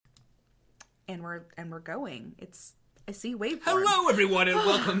and we're going. I see waveform. Hello, everyone, and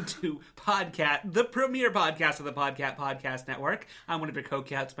welcome to Podcat, the premier podcast of the Podcat Podcast Network. I'm one of your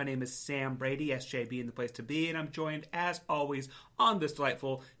co-cats. My name is Sam Brady, SJB in the place to be, and I'm joined, as always, on this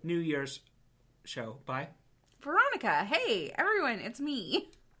delightful New Year's show by Veronica. Hey, everyone, it's me.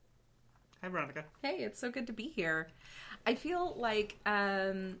 Hi, Veronica. Hey, it's so good to be here. I feel like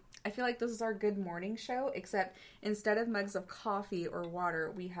this is our good morning show, except instead of mugs of coffee or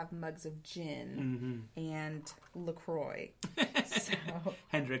water, we have mugs of gin and LaCroix. So,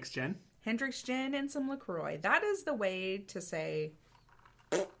 Hendrick's Gin. Hendrick's Gin and some LaCroix. That is the way to say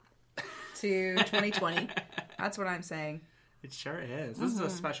to 2020. That's what I'm saying. It sure is. This is a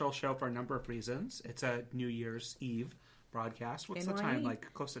special show for a number of reasons. It's a New Year's Eve broadcast. What's the time?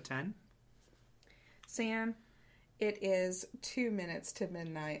 Like close to 10? Sam, it is 2 minutes to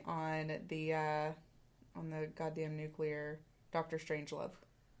midnight on the goddamn nuclear Doctor Strangelove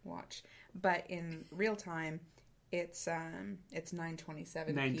watch. But in real time, it's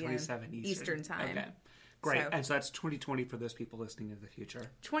 9:27 p.m. Eastern time. Okay. Great. And so that's 2020 for those people listening in the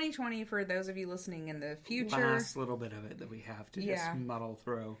future. 2020 for those of you listening in the future. Last little bit of it that we have to just muddle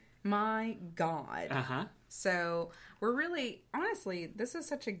through. My God. Uh-huh. So we're really, honestly, this is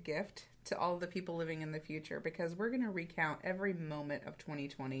such a gift to all of the people living in the future because we're going to recount every moment of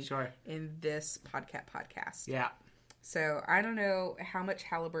 2020 in this podcast. Yeah. So I don't know how much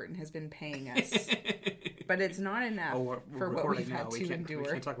Halliburton has been paying us, but it's not enough for what we've had to endure. We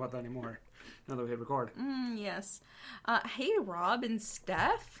can't talk about that anymore now that we hit record. Yes. Hey, Rob and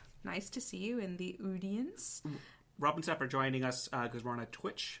Steph. Nice to see you in the audience. Rob and Steph are joining us because we're on a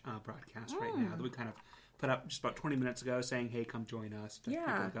Twitch broadcast right now that we kind of put up just about 20 minutes ago saying, hey, come join us.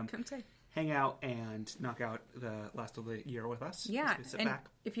 Come say. Hang out and knock out the last of the year with us. Yeah, we sit and back.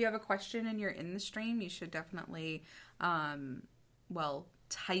 If you have a question and you're in the stream, you should definitely,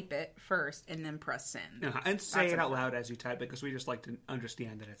 type it first and then press send. And say it out loud as you type it because we just like to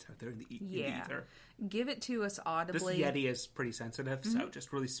understand that it's out there in the ether. Give it to us audibly. This Yeti is pretty sensitive, so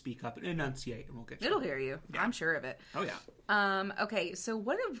just really speak up and enunciate and we'll get you. It'll hear you. Yeah. I'm sure of it. Oh, yeah. Okay, so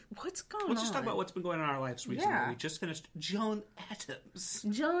what's going on? Let's just talk about what's been going on in our lives recently. Yeah. We just finished Joan Adams.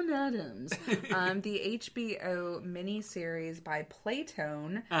 The HBO miniseries by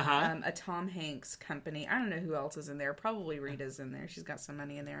Playtone, a Tom Hanks company. I don't know who else is in there. Probably Rita's in there. She's got some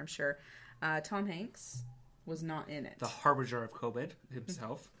money in there, I'm sure. Tom Hanks was not in it. The harbinger of COVID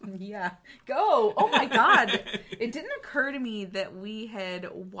himself. Yeah. Go! Oh my God! It didn't occur to me that we had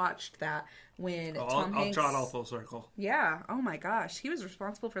watched that when Tom Hanks... I'll draw it all full circle. Yeah. Oh my gosh. He was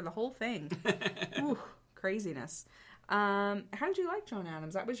responsible for the whole thing. Ooh, craziness. How did you like Joan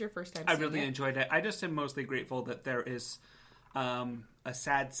Adams? That was your first time seeing it. I really enjoyed it. I just am mostly grateful that there is a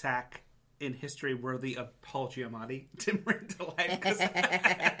sad sack in history worthy of Paul Giamatti to bring to life.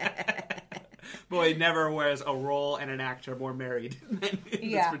 Boy, never was a role and an actor more married than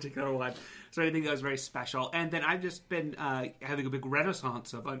in this particular one. So I think that was very special. And then I've just been having a big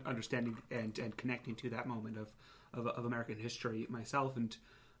renaissance of understanding and connecting to that moment of American history myself, and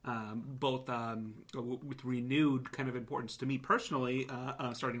both with renewed kind of importance to me personally,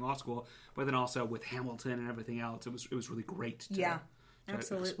 starting law school, but then also with Hamilton and everything else. It was really great to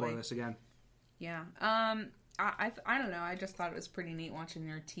explore this again. Yeah. I don't know. I just thought it was pretty neat watching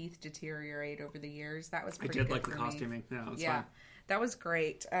your teeth deteriorate over the years. That was pretty good. I did like the costuming. No, it was fun. That was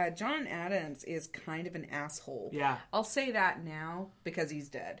great. John Adams is kind of an asshole. Yeah. I'll say that now because he's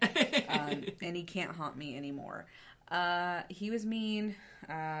dead. And he can't haunt me anymore. He was mean.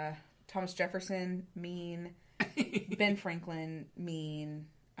 Thomas Jefferson, mean. Ben Franklin, mean.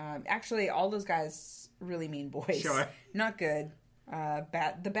 Actually, all those guys really mean boys. Sure. Not good.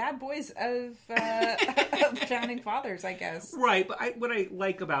 The bad boys of founding fathers, I guess. Right, but what I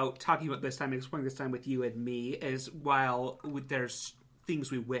like about talking about this time, exploring this time with you and me, is while there's things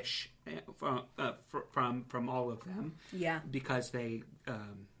we wish from all of them, because they,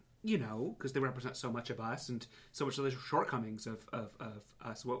 because they represent so much of us and so much of the shortcomings of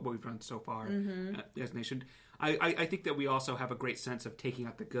us, what we've done so far as a nation. I think that we also have a great sense of taking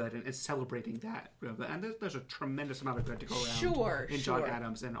out the good and celebrating that. And there's a tremendous amount of good to go around in John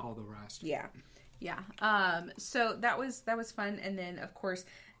Adams and all the rest. Yeah. So that was fun. And then, of course,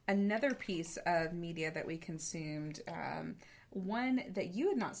 another piece of media that we consumed, one that you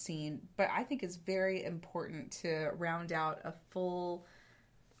had not seen, but I think is very important to round out a full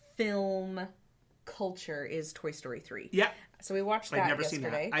film culture, is Toy Story 3. Yeah. So we watched that yesterday. I'd never seen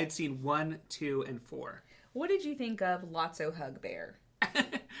that. I'd seen 1, 2, and 4. What did you think of Lotso Hugbear?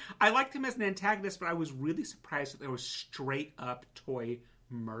 I liked him as an antagonist, but I was really surprised that there was straight up toy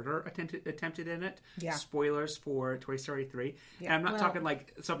murder attempted in it. Yeah. Spoilers for Toy Story 3. Yeah. And I'm not Well- talking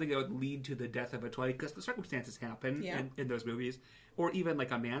like something that would lead to the death of a toy, because the circumstances happen Yeah. in those movies. Or even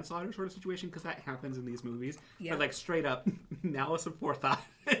like a manslaughter sort of situation, because that happens in these movies. Yeah. But like straight up malice of forethought,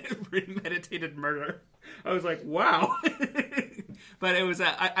 premeditated murder. I was like, wow. But it was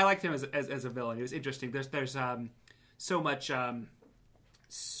I liked him as a villain. It was interesting. There's so much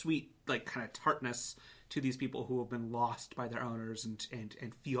sweet, like, kind of tartness to these people who have been lost by their owners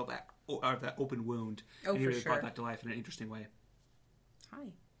and feel that open wound. Oh, and he for really sure. brought that to life in an interesting way. Hi.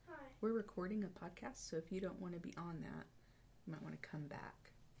 Hi. We're recording a podcast, so if you don't want to be on that, you might want to come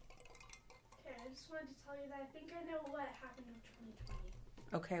back. Okay, I just wanted to tell you that I think I know what happened in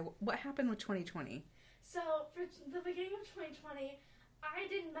 2020. Okay, what happened with 2020? So, for the beginning of 2020, I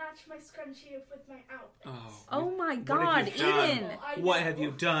didn't match my scrunchie with my outfit. Oh my What God, have you done? Eden! I What know. have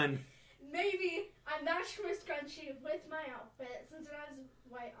you done? Maybe I matched my scrunchie with my outfit since it has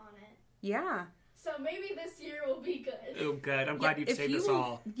white on it. Yeah. So maybe this year will be good. Oh, good. I'm glad you've if saved you us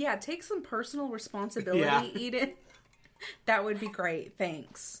all. Yeah, take some personal responsibility, Yeah. Eden. That would be great.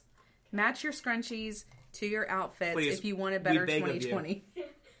 Thanks. Match your scrunchies to your outfits Please, if you want a we better beg of you.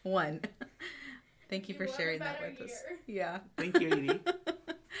 2021. Thank you for want a sharing that better with us. year. Yeah. Thank you, Edie.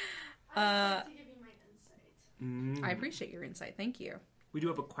 I like to give you my insight. I appreciate your insight. Thank you. We do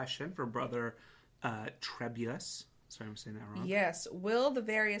have a question for Brother Trebulus. Sorry, I'm saying that wrong. Yes. Will the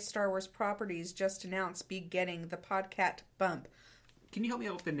various Star Wars properties just announced be getting the Podcat bump? Can you help me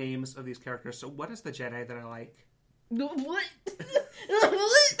out with the names of these characters? So, what is the Jedi that I like? What?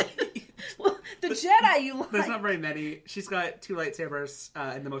 What? The Jedi you like? There's not very many. She's got 2 lightsabers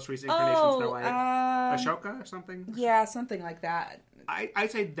in the most recent incarnations. They're like Ashoka or something. yeah, something like that.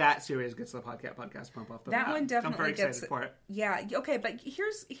 I'd say that series gets the podcast bump off the That bat. one definitely I'm very gets excited for it. Yeah, okay, but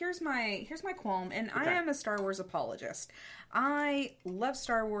here's my qualm, and I Okay. am a Star Wars apologist. I love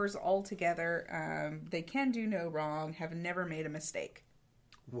Star Wars altogether. They can do no wrong, have never made a mistake.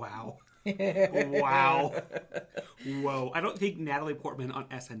 Wow. Wow. Whoa. I don't think Natalie Portman on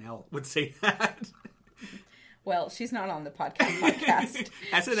SNL would say that. Well, she's not on the podcast.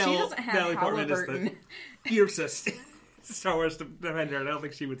 SNL, She doesn't have Natalie Portman is Halliburton. the fiercest Star Wars defender, and I don't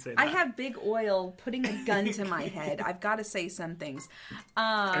think she would say that. I have Big Oil putting a gun to my head. I've got to say some things.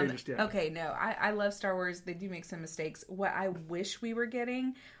 understand. Okay, no, I love Star Wars. They do make some mistakes. What I wish we were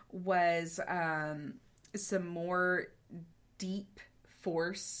getting was some more deep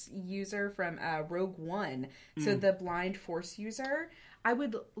Force user from Rogue One. So the blind Force user. I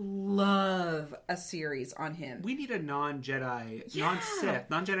would love a series on him. We need a non-Jedi, Yeah. non-Sith,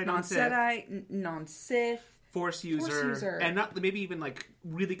 non-Jedi, non-Sith. Non-Jedi, non-Sith. Force user, and not maybe even like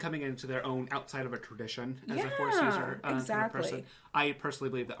really coming into their own outside of a tradition as a Force Yeah, user. Kind of exactly. person. I personally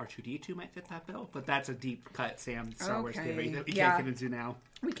believe that R2D2 might fit that bill, but that's a deep cut Sam Star Wars Okay, theory that we yeah. can't get into now.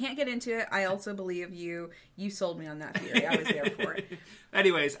 We can't get into it. I also believe you. You sold me on that theory. I was there for it.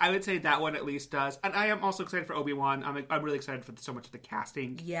 Anyways, I would say that one at least does, and I am also excited for Obi-Wan. I'm really excited for so much of the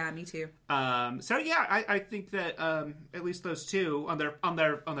casting. Yeah, me too. So yeah, I think that at least those two on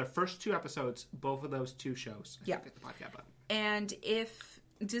their first 2 episodes, both of those 2 shows, Yeah. get the podcast button. And if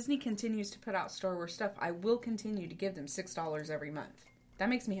Disney continues to put out Star Wars stuff, I will continue to give them $6 every month. That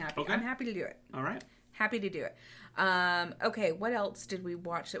makes me happy. Okay. I'm happy to do it. All right. Happy to do it. Okay, what else did we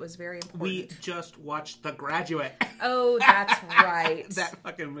watch that was very important? We just watched The Graduate. Oh, that's right. That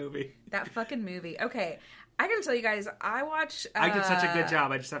fucking movie. That fucking movie. Okay, I gotta tell you guys, I watch. I did such a good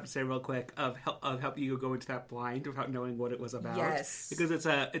job. I just have to say real quick of helping you go into that blind without knowing what it was about. Yes. because it's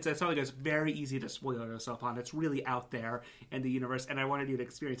something that's very easy to spoil yourself on. It's really out there in the universe, and I wanted you to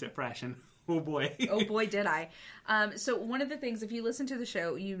experience it fresh. And oh boy, Oh boy, did I. So one of the things, if you listen to the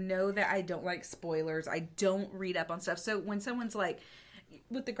show, you know that I don't like spoilers. I don't read up on stuff. So when someone's like,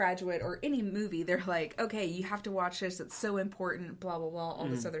 with The Graduate or any movie, they're like, okay, you have to watch this. It's so important, blah, blah, blah, all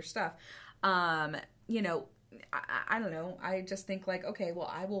this other stuff. You know, I don't know. I just think like, okay, well,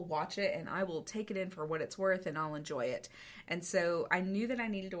 I will watch it and I will take it in for what it's worth and I'll enjoy it. And so I knew that I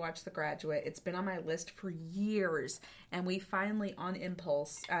needed to watch The Graduate. It's been on my list for years. And we finally, on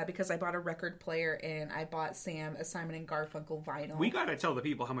impulse, because I bought a record player and I bought Sam a Simon and Garfunkel vinyl. we gotta tell the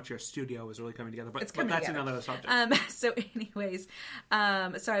people how much your studio is really coming together. But, It's coming that's together. another subject. So anyways,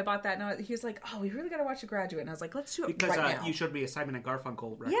 so I bought that and he was like, oh, we really got to watch The Graduate. And I was like, let's do it because right now. you showed me a Simon and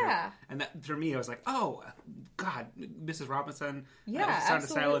Garfunkel record. Yeah. And that, for me, I was like, oh, God, Mrs. Robinson, Yeah, Sound of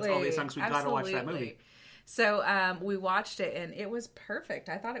Silence, all these absolutely. songs. We gotta watch that movie. Absolutely. So we watched it and it was perfect.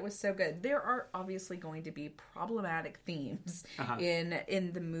 I thought it was so good. There are obviously going to be problematic themes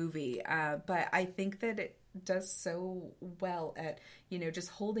in the movie, but I think that it does so well at, you know, just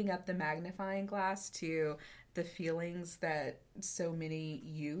holding up the magnifying glass to the feelings that so many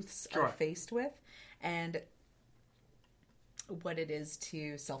youths Sure. are faced with, and what it is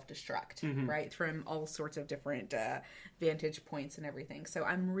to self-destruct, right? From all sorts of different vantage points and everything. So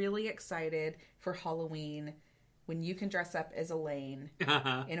I'm really excited for Halloween when you can dress up as Elaine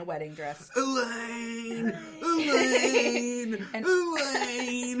in a wedding dress. Elaine! Elaine!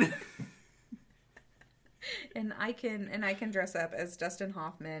 Elaine! And I can dress up as Dustin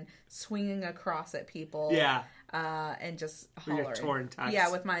Hoffman swinging a cross at people. Yeah. And just With your holler. torn tux. Yeah,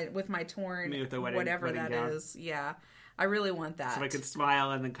 with my torn, Me with the wedding that gown. is. Yeah, I really want that. So I could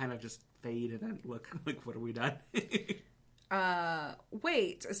smile and then kind of just fade and then look like, what have we done?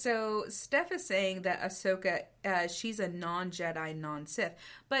 Wait, so Steph is saying that Ahsoka, she's a non-Jedi, non-Sith,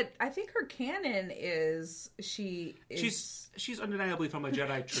 but I think her canon is she is She's undeniably from a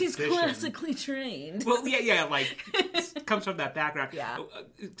Jedi she's tradition. classically trained. Well, yeah, like comes from that background. Yeah.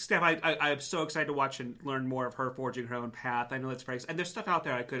 Steph, I'm so excited to watch and learn more of her forging her own path. I know that's very, and there's stuff out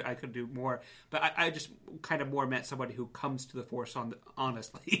there I could do more, but I just kind of more meant somebody who comes to the Force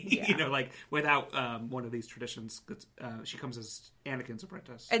honestly, Yeah. like without one of these traditions. She comes as Anakin's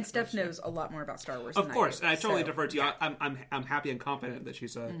apprentice, And Steph knows a lot more about Star Wars. of than course, I do, and I totally so, defer to you. yeah. I'm happy and confident that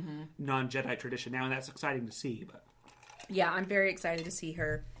she's a non-Jedi tradition now, and that's exciting to see. But Yeah, I'm very excited to see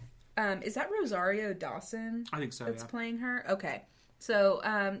her. Is that Rosario Dawson? I think so. That's Yeah. playing her. Okay, so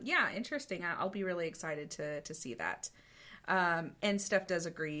yeah, interesting. I'll be really excited to see that. And Steph does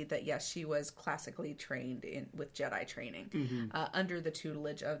agree that yes, she was classically trained with Jedi training under the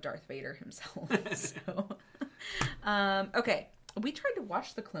tutelage of Darth Vader himself. So, okay. We tried to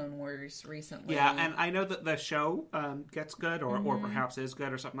watch the Clone Wars recently. Yeah, and I know that the show gets good, or perhaps is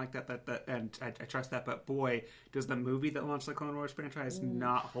good, or something like that. And I trust that. But boy, does the movie that launched the Clone Wars franchise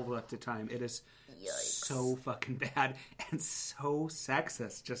not hold up to time? It is so fucking bad and so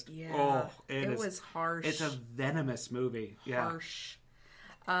sexist. Just it was harsh. It's a venomous movie. Yeah. Harsh.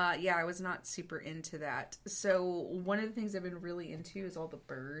 Yeah, I was not super into that. So one of the things I've been really into is all the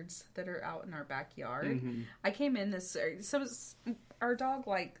birds that are out in our backyard. I came in our dog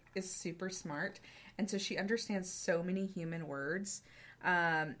is super smart, and so she understands so many human words.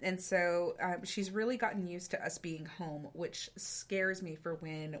 And so she's really gotten used to us being home, which scares me for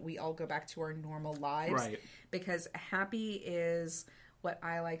when we all go back to our normal lives. Right. Because Happy is what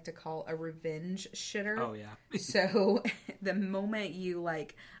I like to call a revenge shitter. Oh yeah. So the moment you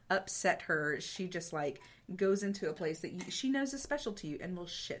upset her, she just goes into a place that she knows is special to you and will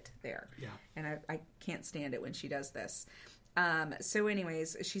shit there. Yeah. And I can't stand it when she does this. So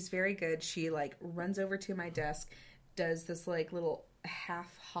anyways, she's very good. She runs over to my desk, does this little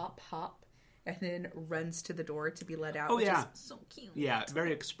half hop, and then runs to the door to be let out. Oh, which yeah. is so cute. Yeah,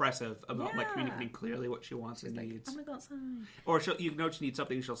 very expressive about Yeah. communicating clearly what she wants and needs. I'm gonna go outside. Or you know she needs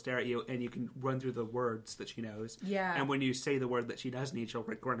something, she'll stare at you, and you can run through the words that she knows. Yeah. And when you say the word that she does need, she'll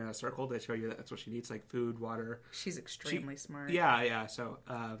run in a circle to show you that that's what she needs, like food, water. She's extremely smart. Yeah. So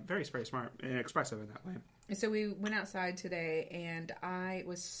very, very smart and expressive in that way. So we went outside today, and I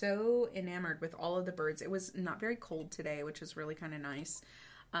was so enamored with all of the birds. It was not very cold today, which was really kind of nice.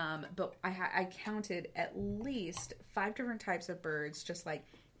 But I counted at least 5 different types of birds just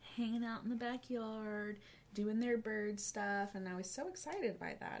hanging out in the backyard, doing their bird stuff. And I was so excited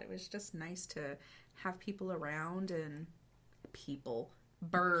by that. It was just nice to have people around and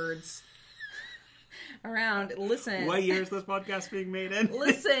birds around. Listen. What year is this podcast being made in?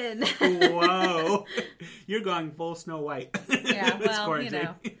 Listen. Whoa. You're going full Snow White. Yeah, This well, quarantine.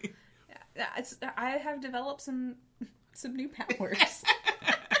 I have developed some new powers.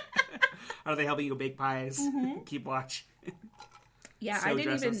 Are they helping you bake pies? Keep watch. Yeah, Sew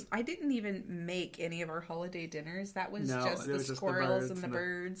dresses. I didn't even make any of our holiday dinners. That was No, just it the was just the squirrels birds and the and the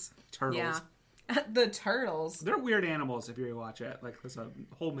birds. Turtles. Yeah. The turtles. They're weird animals if you watch it. There's a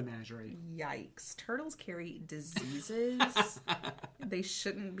whole menagerie. Yikes. Turtles carry diseases. They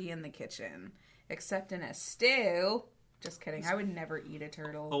shouldn't be in the kitchen. Except in a stew. Just kidding. I would never eat a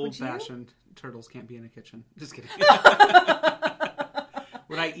turtle. Would you? Old-fashioned turtles can't be in a kitchen. Just kidding.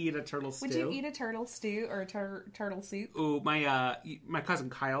 Would I eat a turtle stew? Would you eat a turtle stew or a turtle soup? Ooh, my cousin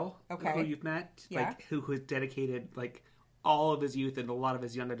Kyle, Okay. who you've met, Yeah. who has dedicated all of his youth and a lot of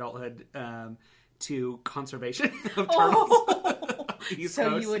his young adulthood to conservation of turtles. on the East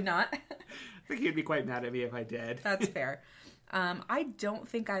So Coast. you would not? I think he'd be quite mad at me if I did. That's fair. I don't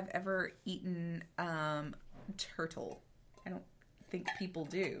think I've ever eaten turtle. I don't think people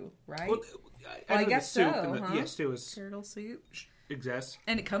do, right? Well, I know the guess soup so, and huh? Yeah, stew is, Turtle soup. exists.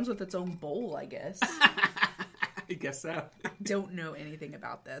 And it comes with its own bowl, I guess. I guess so. Don't know anything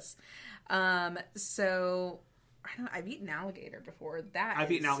about this. So I've eaten alligator before.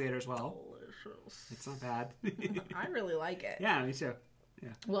 I've eaten alligator as well. Delicious. It's not bad. I really like it. Yeah, me too. Yeah.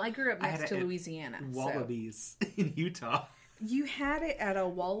 Well, I grew up next to Louisiana. Wallabies in Utah. You had it at a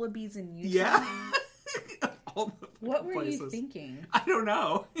Wallabies in Utah? Yeah. All the What were places. you thinking? I don't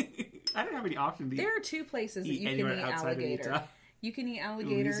know. I don't have any option to There are two places that eat you can anywhere eat outside of alligator. Utah. You can eat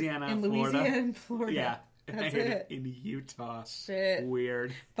alligator Louisiana, in Florida. Louisiana and Florida. Yeah. That's it. In Utah. Shit.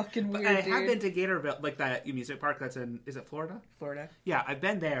 Weird. Fucking But weird, I dude. have been to Gatorville, like that music park that's in, is it Florida? Florida. Yeah, I've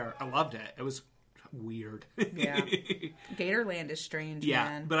been there. I loved it. It was weird. Yeah. Gatorland is strange, Yeah,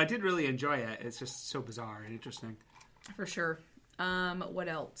 man. but I did really enjoy it. It's just so bizarre and interesting. For sure. What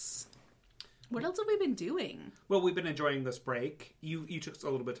else? What else have we been doing? Well, we've been enjoying this break. You took a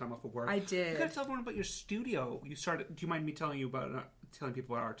little bit of time off of work. I did. You gotta tell everyone about your studio. You started. Do you mind me telling you about telling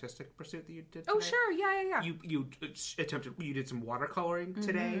people about artistic pursuit that you did? Oh, today? sure. Yeah. You attempted. You did some watercoloring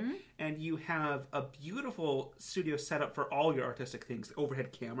today, and you have a beautiful studio set up for all your artistic things. The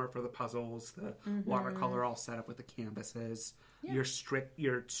overhead camera for the puzzles, the watercolor all set up with the canvases. Yeah.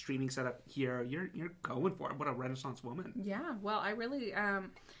 Your streaming setup here. You're going for it. What a Renaissance woman. Yeah. Well, I really.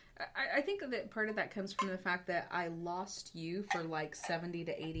 I think that part of that comes from the fact that I lost you for like 70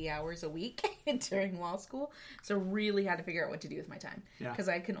 to 80 hours a week during law school. So really had to figure out what to do with my time. Yeah. Because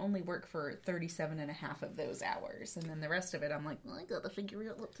I can only work for 37 and a half of those hours. And then the rest of it, I'm like, well, I got to figure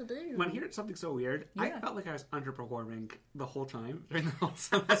out what to do. When I hear something so weird, I Yeah. felt like I was underperforming the whole time during the whole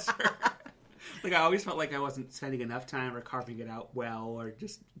semester. Like, I always felt like I wasn't spending enough time or carving it out well or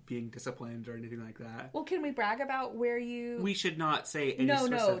just being disciplined or anything like that. Well, can we brag about where you... We should not say any No,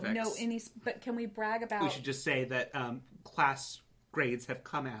 specifics. but can we brag about... We should just say that class grades have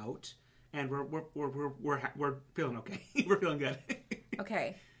come out and we're feeling okay. We're feeling good.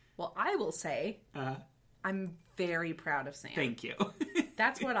 Okay. Well, I will say I'm very proud of Sam. Thank you.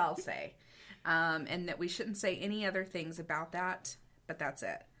 That's what I'll say. And that we shouldn't say any other things about that, but that's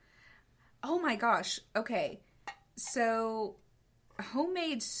it. Oh my gosh. Okay. So,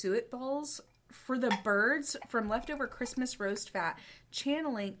 homemade suet balls for the birds from leftover Christmas roast fat,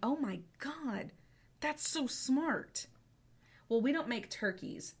 channeling. Oh my God. That's so smart. Well, we don't make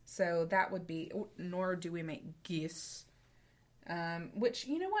turkeys, so that would be, nor do we make geese. Which,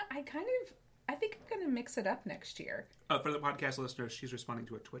 you know what? I think I'm going to mix it up next year. For the podcast listeners, she's responding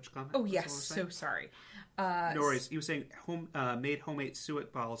to a Twitch comment. Oh, That's yes. what we're saying. So sorry. No worries. He was saying made homemade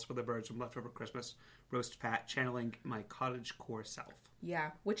suet balls for the birds from leftover Christmas roast fat, channeling my cottage core self.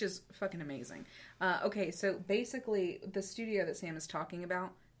 Yeah, which is fucking amazing. Okay, so basically, the studio that Sam is talking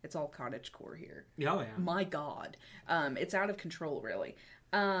about, it's all cottage core here. Oh, yeah. My God. It's out of control, really.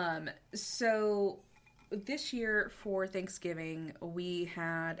 So this year for Thanksgiving, we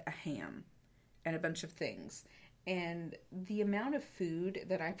had a ham and a bunch of things. And the amount of food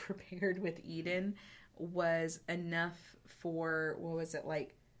that I prepared with Eden was enough for, what was it,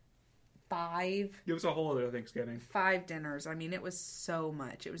 like 5? It was a whole other Thanksgiving. 5 dinners. I mean, it was so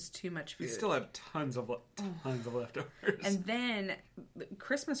much. It was too much food. We still have tons of leftovers. And then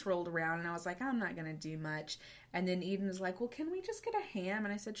Christmas rolled around and I was like, I'm not going to do much. And then Eden was like, well, can we just get a ham?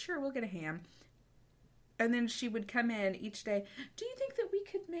 And I said, sure, we'll get a ham. And then she would come in each day. Do you think that we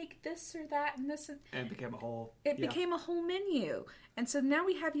could make this or that and this? And it became a whole... It became a whole menu. And so now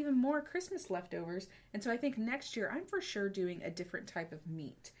we have even more Christmas leftovers. And so I think next year I'm for sure doing a different type of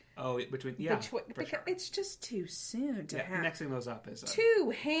meat. Oh, for Because sure. it's just too soon to have. Mixing those up is...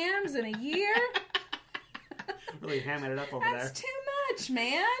 2 hams in a year? really hamming it up over That's there. too much,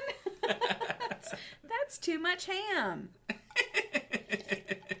 man. That's too much ham.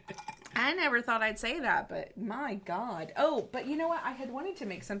 I never thought I'd say that, but my God. Oh, but you know what? I had wanted to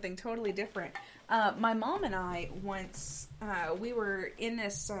make something totally different. My mom and I once, we were in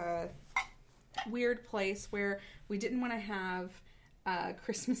this weird place where we didn't want to have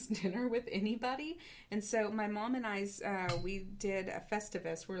Christmas dinner with anybody. And so my mom and we did a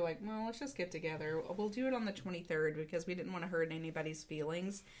Festivus. We were like, well, let's just get together. We'll do it on the 23rd because we didn't want to hurt anybody's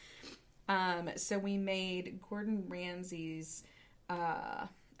feelings. So we made Gordon Ramsay's,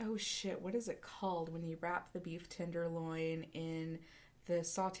 oh shit, what is it called when you wrap the beef tenderloin in the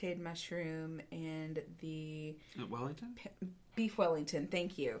sauteed mushroom and the... Wellington? Beef Wellington,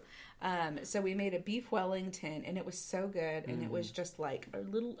 thank you. So we made a beef Wellington and it was so good and it was just like our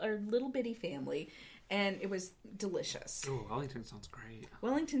little bitty family and it was delicious. Oh, Wellington sounds great.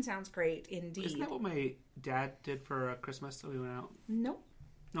 Wellington sounds great indeed. Isn't that what my dad did for Christmas that we went out? Nope.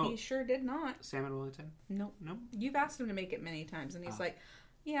 No. He sure did not. Salmon Wellington? Nope. No? You've asked him to make it many times and he's like,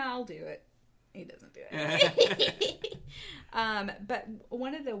 yeah, I'll do it. He doesn't do it. But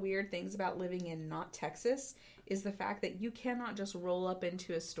one of the weird things about living in not Texas is the fact that you cannot just roll up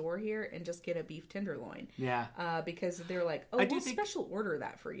into a store here and just get a beef tenderloin. Yeah. Because they're like, oh, we'll special order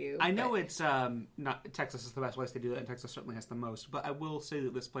that for you. I know it's not Texas is the best place to do that, and Texas certainly has the most. But I will say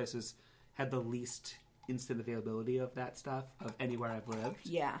that this place has had the least instant availability of that stuff of anywhere I've lived.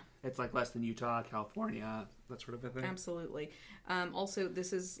 Yeah. It's like less than Utah, California, that sort of a thing. Absolutely. Also,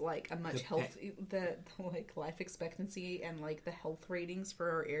 this is like a much the like life expectancy and like the health ratings for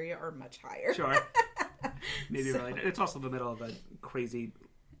our area are much higher. Sure. Maybe really. It's also the middle of a crazy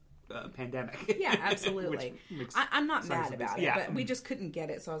pandemic. Yeah, absolutely. I'm not mad about it, but we just couldn't get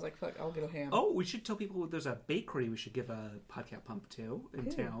it, so I was like, fuck, I'll get a ham. Oh, we should tell people there's a bakery we should give a podcast pump to in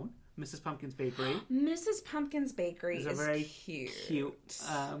town. Mrs. Pumpkin's Bakery. Mrs. Pumpkin's Bakery is very cute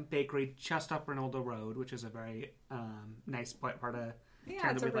bakery just up Ronaldo Road, which is a very nice part of town it's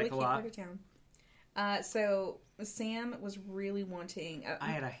that we a really like a cute lot. part of town. So Sam was really wanting.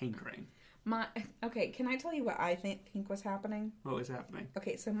 I had a hankering. Okay, can I tell you what I think was happening? What was happening?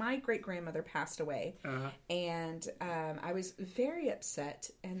 Okay, so my great-grandmother passed away, and I was very upset,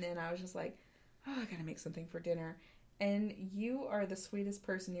 and then I was just like, oh, I gotta make something for dinner. And you are the sweetest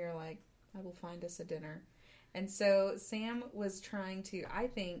person. You're like, I will find us a dinner. And so Sam was trying to, I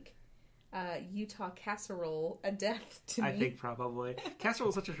think, Utah casserole a death to me. I think probably. Casserole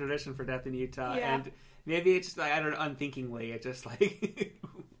is such a tradition for death in Utah, Yeah. and maybe it's like, I don't know, unthinkingly, it just like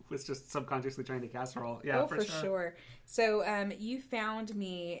was just subconsciously trying to casserole. Yeah, for sure. So you found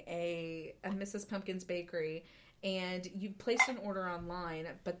me a Mrs. Pumpkin's Bakery, and you placed an order online,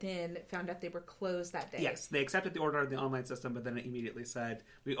 but then found out they were closed that day. Yes, they accepted the order in the online system, but then it immediately said,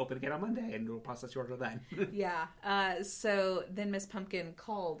 we open again on Monday, and we'll process your order then. Yeah. So then Miss Pumpkin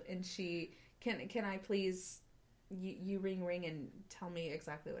called, and she, can I please, you ring and tell me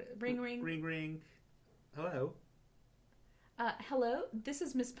exactly what it is. Ring. Ring. Hello? Hello, this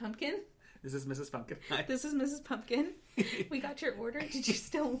is Miss Pumpkin. This is Mrs. Pumpkin. This is Mrs. Pumpkin. We got your order. Did you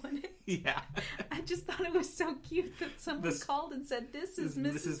still want it? Yeah. I just thought it was so cute that someone called and said, this is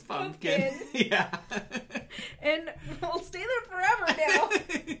Mrs. Pumpkin. Yeah. And we'll stay there forever now.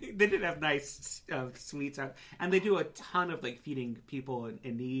 They did have nice sweets out. And they do a ton of like feeding people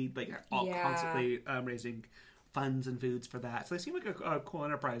in need, like constantly raising funds and foods for that. So they seem like a cool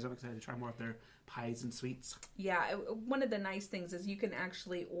enterprise. I'm excited to try more of their pies and sweets. Yeah, one of the nice things is you can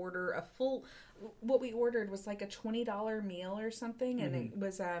actually order a full. What we ordered was like a $20 meal or something, and it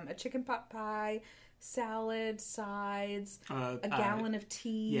was a chicken pot pie, salad, sides, a gallon of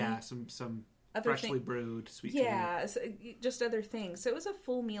tea. Yeah, some other freshly brewed sweet tea. Yeah, so just other things. So it was a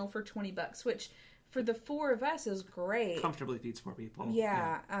full meal for $20, which for the four of us is great. Comfortably feeds four people.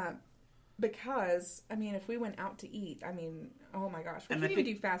 Yeah. Because, I mean, if we went out to eat, I mean, oh my gosh. We can't even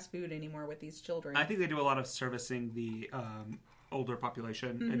do fast food anymore with these children. I think they do a lot of servicing the older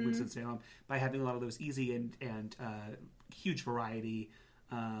population in Winston-Salem by having a lot of those easy and huge variety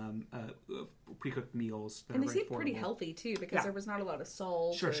pre-cooked meals. And they seem pretty healthy, too, because there was not a lot of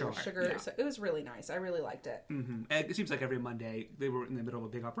salt or sugar. Yeah. So it was really nice. I really liked it. Mm-hmm. And it seems like every Monday, they were in the middle of a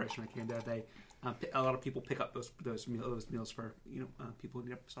big operation in Canada. They a lot of people pick up those meals for people who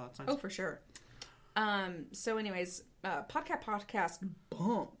need salad signs. Oh, for sure. So, anyways, podcast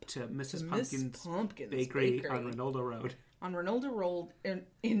bump to Mrs. Pumpkin's Bakery on Ronaldo Road. On Ronaldo Road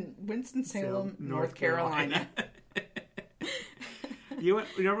in Winston-Salem, North Carolina. You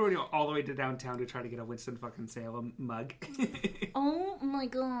remember when you went all the way to downtown to try to get a Winston fucking Salem mug? Oh my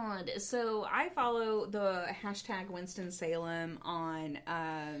god. So I follow the hashtag Winston-Salem on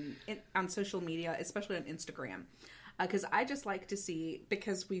social media, especially on Instagram. Because I just like to see,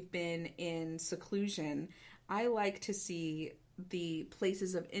 because we've been in seclusion, I like to see the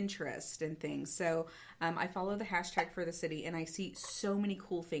places of interest and things. So I follow the hashtag for the city, and I see so many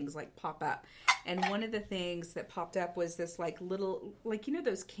cool things like pop up. And one of the things that popped up was this like little, like, you know,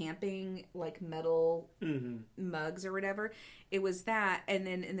 those camping like metal mugs or whatever. It was that, and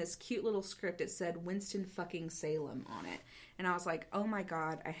then in this cute little script it said Winston fucking Salem on it. And I was like, oh my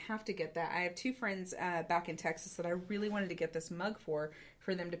god, I have to get that. I have two friends back in Texas that I really wanted to get this mug for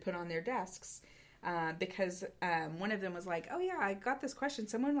them to put on their desks. Because one of them was like, oh yeah, I got this question.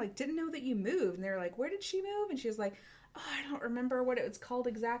 Someone like didn't know that you moved. And they were like, where did she move? And she was like, oh, I don't remember what it was called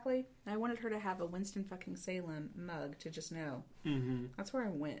exactly. And I wanted her to have a Winston fucking Salem mug to just know. Mm-hmm. That's where I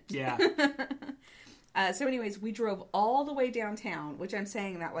went. Yeah. So anyways, we drove all the way downtown, which I'm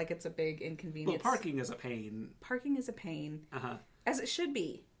saying that like it's a big inconvenience. Well, parking is a pain. Parking is a pain. Uh-huh. As it should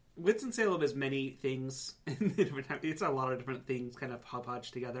be. Winston-Salem is many things. It's a lot of different things kind of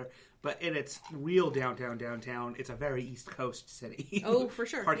hodgepodge together. But in its real downtown, it's a very East Coast city. Oh, for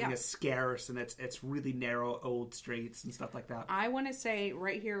sure. Parking yeah. is scarce, and it's really narrow old streets and stuff like that. I want to say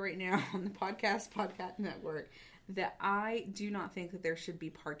right here, right now on the podcast network that I do not think that there should be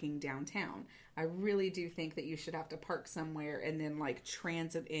parking downtown. I really do think that you should have to park somewhere and then like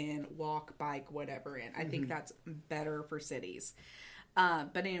transit in, walk, bike, whatever in. I think that's better for cities.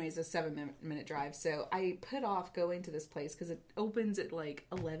 But anyways, a 7-minute drive. So I put off going to this place because it opens at like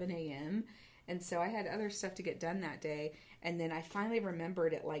 11 a.m. And so I had other stuff to get done that day. And then I finally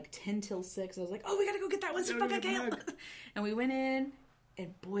remembered at like 10 till 6. I was like, oh, we got to go get that Winston fucking Kale. And we went in.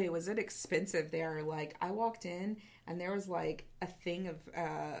 And boy, was it expensive there. Like, I walked in and there was like a thing of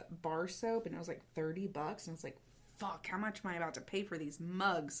bar soap and it was like $30. And I was like, fuck, how much am I about to pay for these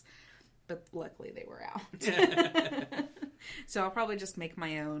mugs? But luckily they were out. So I'll probably just make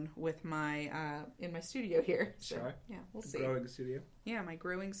my own with my, in my studio here. So, sure. Yeah, we'll see. Growing studio. Yeah, my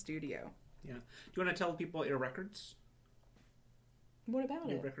growing studio. Yeah. Do you want to tell people your records? What about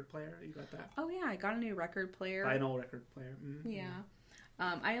Your it? record player? You got that? Oh yeah, I got a new record player. Vinyl record player. Mm-hmm. Yeah.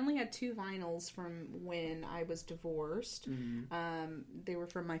 I only had 2 vinyls from when I was divorced. Mm-hmm. They were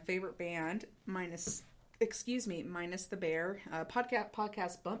from my favorite band, minus the Bear.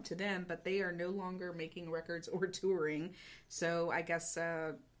 Podcast bump to them, but they are no longer making records or touring. So I guess,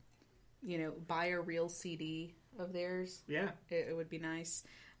 buy a real CD of theirs. Yeah. It would be nice.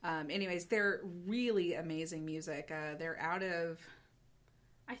 Anyways, they're really amazing music. They're out of...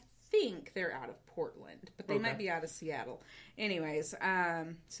 I think they're out of Portland, but they might be out of Seattle. Anyways,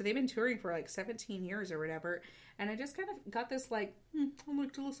 so they've been touring for like 17 years or whatever, and I just kind of got this like, I'd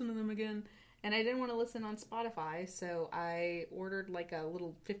like to listen to them again, and I didn't want to listen on Spotify, so I ordered like a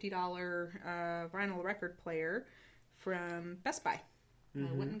little $50 vinyl record player from Best Buy. I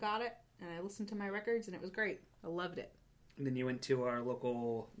went and got it, and I listened to my records, and it was great. I loved it. And then you went to our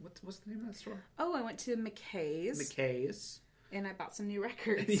local, what's the name of that store? Oh, I went to McKay's. And I bought some new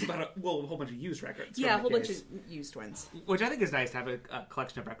records. You bought a whole bunch of used records. Yeah, a whole bunch of used ones. Which I think is nice to have a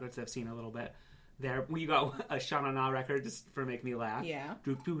collection of records I've seen a little bit there. You got a Sha Na Na record just for make me laugh. Yeah.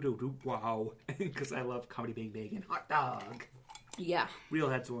 Doop doop doop doop wow. Because I love Comedy Bang Bang and Hot Dog. Yeah. Real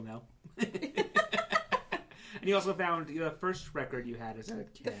heads will know. And you also found the first record you had as a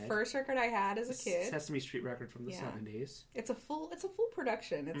kid. The first record I had as a kid. Sesame Street record from the 70s. It's a full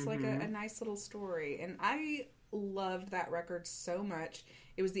production. It's like a nice little story. And I loved that record so much.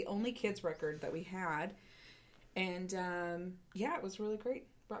 It was the only kids record that we had. And it was really great.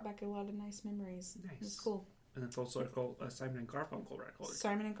 Brought back a lot of nice memories. Nice. It was cool. And it's also called a Simon and Garfunkel record.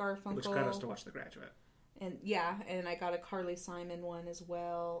 Simon and Garfunkel. Which got us to watch The Graduate. And and I got a Carly Simon one as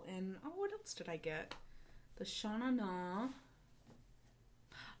well. And what else did I get? The Sha Na Na.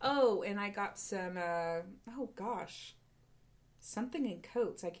 Oh, and I got some, something in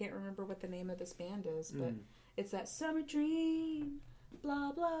Coats. I can't remember what the name of this band is, but it's that Summer Dream,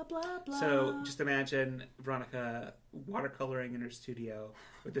 blah, blah, blah, blah. So just imagine Veronica watercoloring in her studio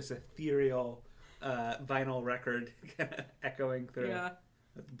with this ethereal vinyl record echoing through. Yeah.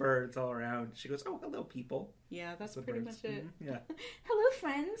 With birds all around. She goes, oh, hello, people. Yeah, that's pretty much it. Yeah. Hello,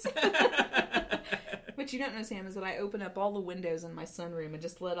 friends. What you don't know, Sam, is that I open up all the windows in my sunroom and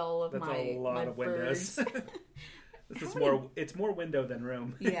just let all of That's my a lot of birds. Windows. It's more window than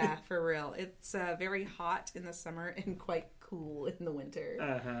room. Yeah, for real. It's very hot in the summer and quite cool in the winter.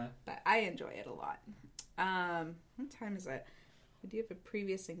 Uh-huh. But I enjoy it a lot. What time is it? We do have a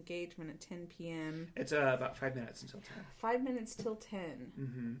previous engagement at 10 p.m. It's about 5 minutes until 10. 5 minutes till 10.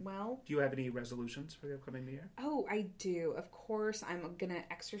 Mm-hmm. Well... Do you have any resolutions for the upcoming new year? Oh, I do. Of course, I'm going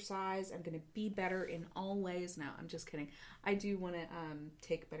to exercise. I'm going to be better in all ways. No, I'm just kidding. I do want to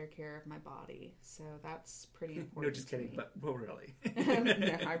take better care of my body. So that's pretty important. No, just kidding. But, well, really.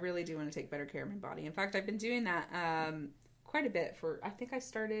 No, I really do want to take better care of my body. In fact, I've been doing that quite a bit I think I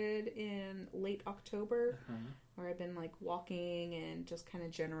started in late October, where I've been like walking and just kind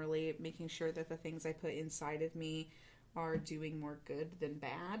of generally making sure that the things I put inside of me are doing more good than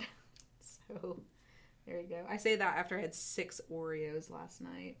bad. So there you go. I say that after I had 6 Oreos last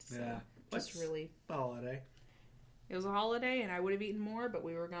night. So yeah. Just really. A holiday. It was a holiday and I would have eaten more, but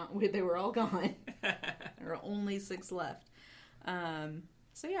we were gone. They were all gone. There were only 6 left.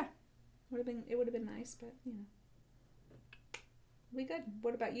 So yeah, it would have been nice, but you know. We good.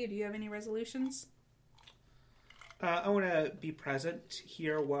 What about you? Do you have any resolutions? I want to be present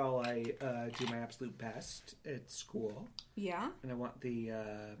here while I do my absolute best at school. Yeah. And I want the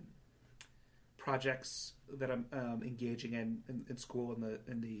projects that I'm engaging in school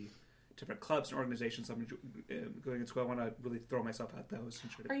and the different clubs and organizations I'm going into school. I want to really throw myself at those.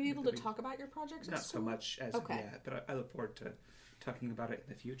 And try Are you able to talk about your projects at Not so school? much as Okay. yet, but I look forward to talking about it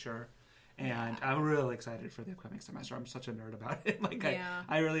in the future. And I'm really excited for the upcoming semester. I'm such a nerd about it.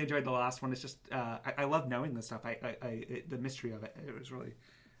 I really enjoyed the last one. It's just I love knowing this stuff. The mystery of it was really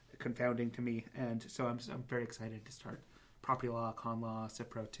confounding to me, and so I'm very excited to start property law, con law,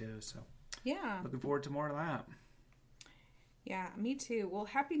 CIPRO too. So looking forward to more of that. Yeah, me too. Well,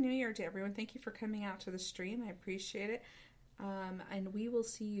 Happy New Year to everyone. Thank you for coming out to the stream. I appreciate it. And we will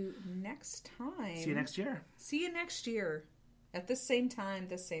see you next time. See you next year. See you next year. At the same time,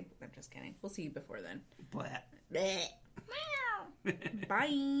 I'm just kidding. We'll see you before then. Blah. Bye.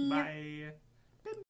 Bye.